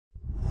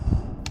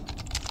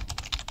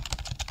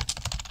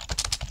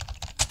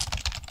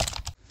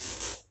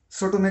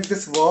So to make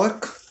this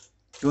work,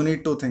 you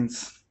need two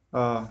things,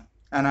 an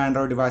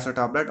Android device or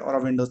tablet or a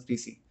Windows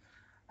PC.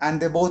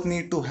 And they both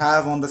need to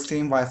have on the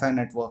same Wi-Fi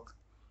network.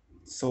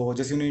 So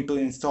just you need to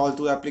install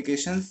two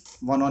applications,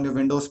 one on your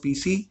Windows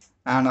PC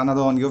and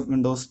another on your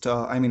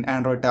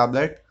Android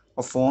tablet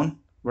or phone,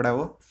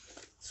 whatever.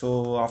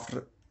 So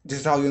after this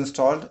is how you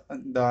installed.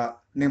 The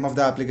name of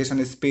the application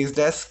is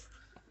Spacedesk.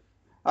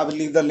 I will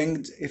leave the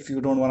link if you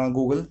don't want to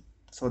Google.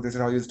 So this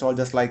is how you install,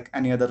 just like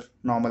any other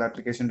normal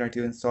application that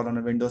you install on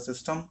a Windows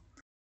system.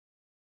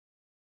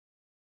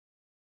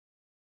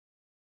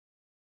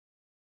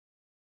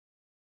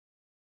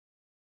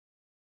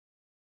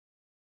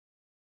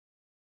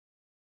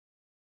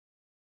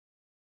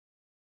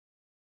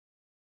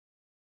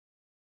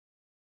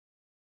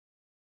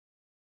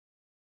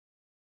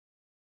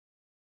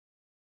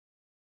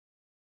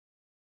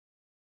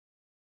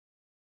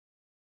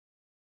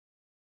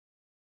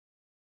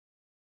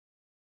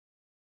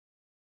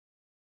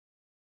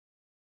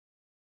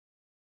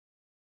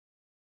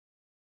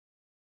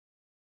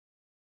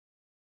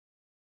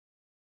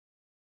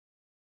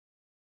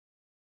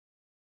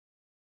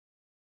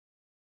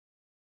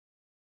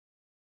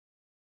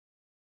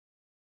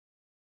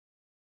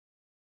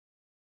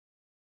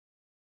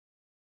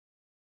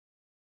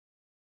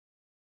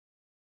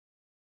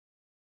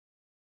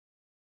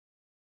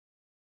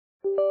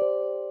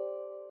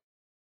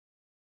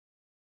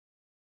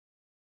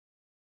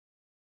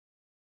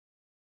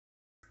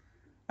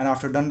 And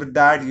after done with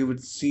that, you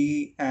would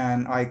see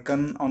an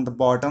icon on the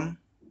bottom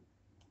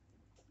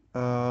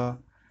uh,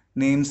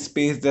 named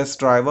Spacedesk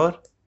driver.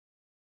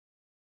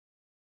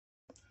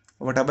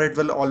 Whatever, it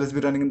will always be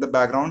running in the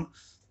background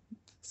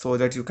so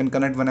that you can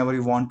connect whenever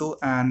you want to.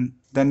 And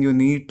then you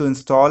need to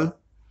install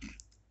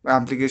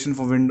application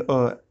for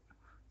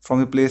from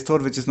the Play Store,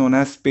 which is known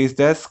as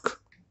Spacedesk.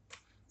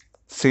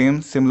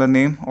 Similar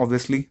name,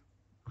 obviously.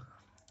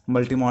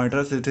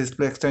 Multi-monitors, it is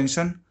display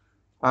extension.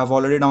 I've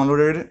already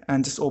downloaded it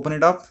and just open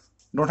it up.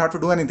 Don't have to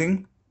do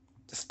anything.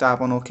 Just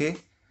tap on OK.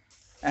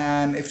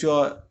 And if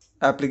your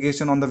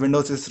application on the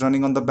Windows is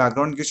running on the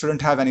background, you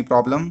shouldn't have any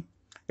problem.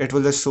 It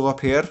will just show up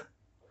here.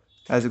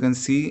 As you can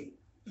see,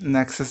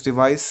 Nexus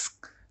device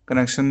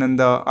connection and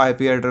the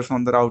IP address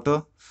on the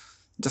router.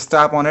 Just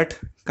tap on it,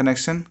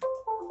 connection,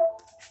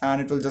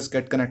 and it will just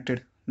get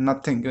connected.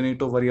 Nothing you need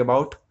to worry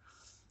about.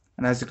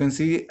 And as you can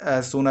see,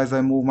 as soon as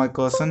I move my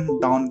cursor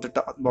down the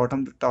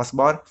bottom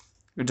taskbar,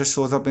 it just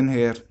shows up in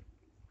here.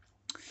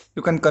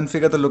 You can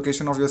configure the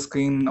location of your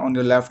screen on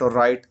your left or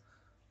right,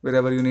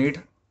 wherever you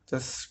need.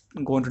 Just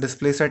go into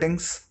display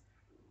settings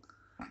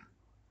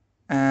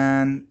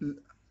and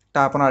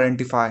tap on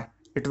identify.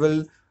 It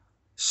will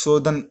show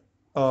the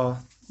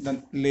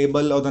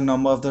label or the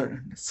number of the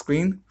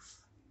screen.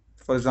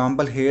 For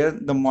example, here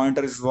the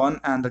monitor is 1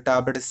 and the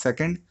tablet is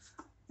 2nd,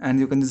 and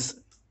you can just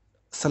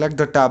select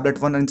the tablet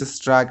one and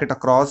just drag it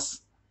across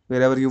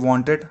wherever you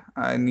want it.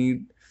 I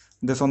need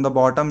this on the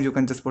bottom. You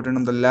can just put it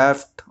on the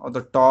left or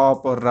the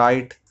top or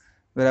right,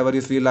 wherever you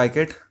feel like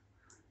it,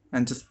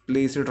 and just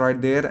place it right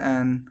there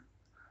and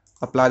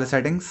apply the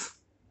settings.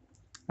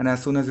 And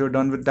as soon as you're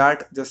done with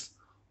that, just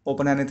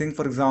open anything.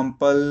 For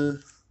example,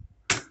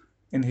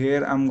 in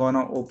here I'm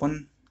gonna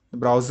open the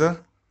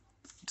browser.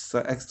 It's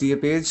a XDA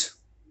page.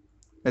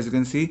 As you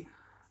can see,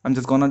 I'm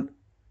just gonna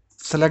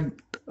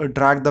select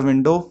drag the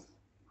window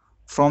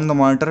from the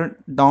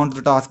monitor down to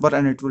the taskbar,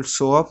 and it will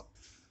show up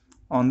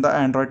on the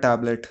Android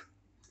tablet,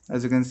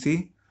 as you can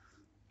see.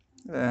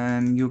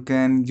 And you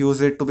can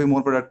use it to be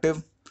more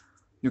productive.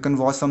 You can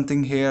watch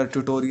something here,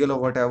 tutorial or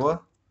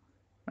whatever,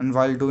 and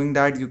while doing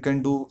that you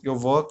can do your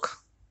work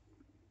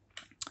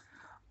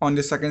on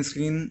your second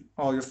screen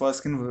or your first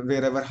screen,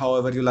 wherever,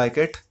 however you like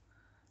it.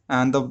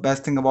 And the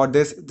best thing about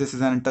this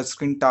is an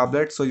touchscreen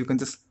tablet, so you can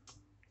just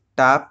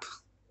tap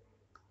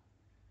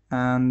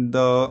and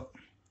the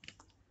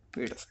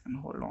wait a second,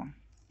 hold on.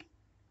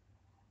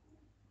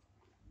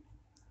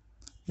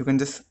 You can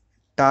just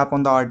tap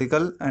on the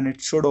article and it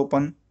should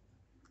open.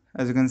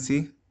 As you can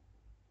see,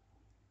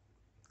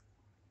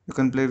 you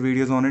can play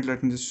videos on it.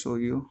 Let me just show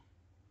you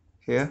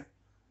here.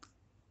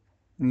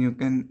 And you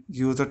can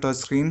use the touch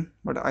screen,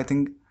 but I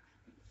think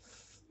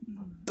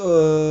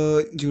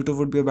the YouTube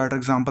would be a better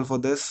example for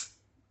this.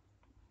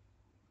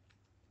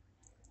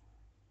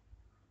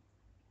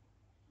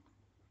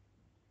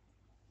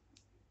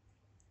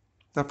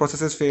 The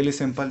process is fairly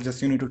simple.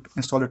 Just you need to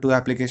install the two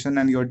application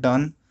and you're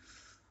done.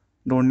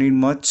 Don't need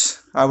much.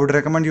 I would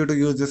recommend you to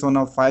use this on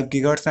a 5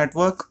 gigahertz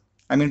network.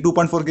 I mean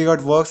 2.4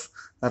 gigahertz works.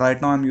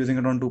 Right now I'm using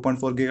it on 2.4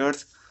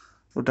 gigahertz,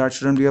 so that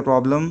shouldn't be a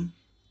problem.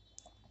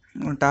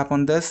 Tap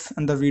on this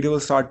and the video will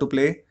start to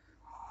play,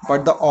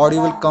 but the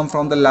audio will come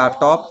from the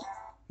laptop,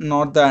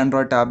 not the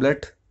Android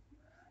tablet,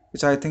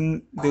 which I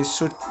think they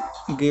should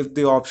give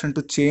the option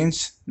to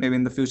change maybe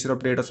in the future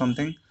update or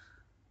something.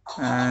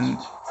 And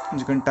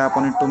you can tap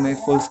on it to make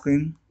full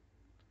screen.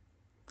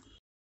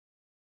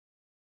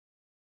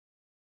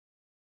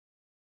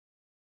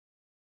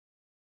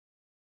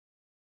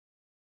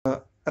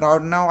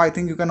 Right now I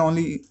think you can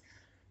only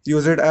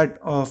use it at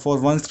for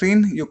one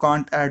screen. You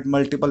can't add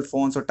multiple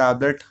phones or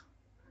tablet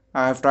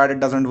I have tried, it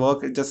doesn't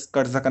work. It just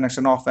cuts the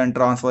connection off and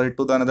transfer it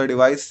to the another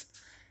device.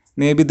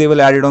 Maybe they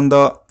will add it on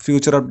the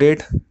future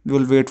update. We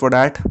will wait for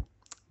that.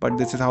 But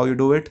this is how you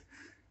do it.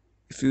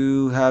 If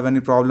you have any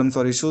problems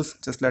or issues,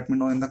 just let me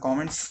know in the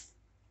comments.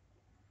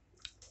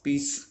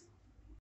 Peace.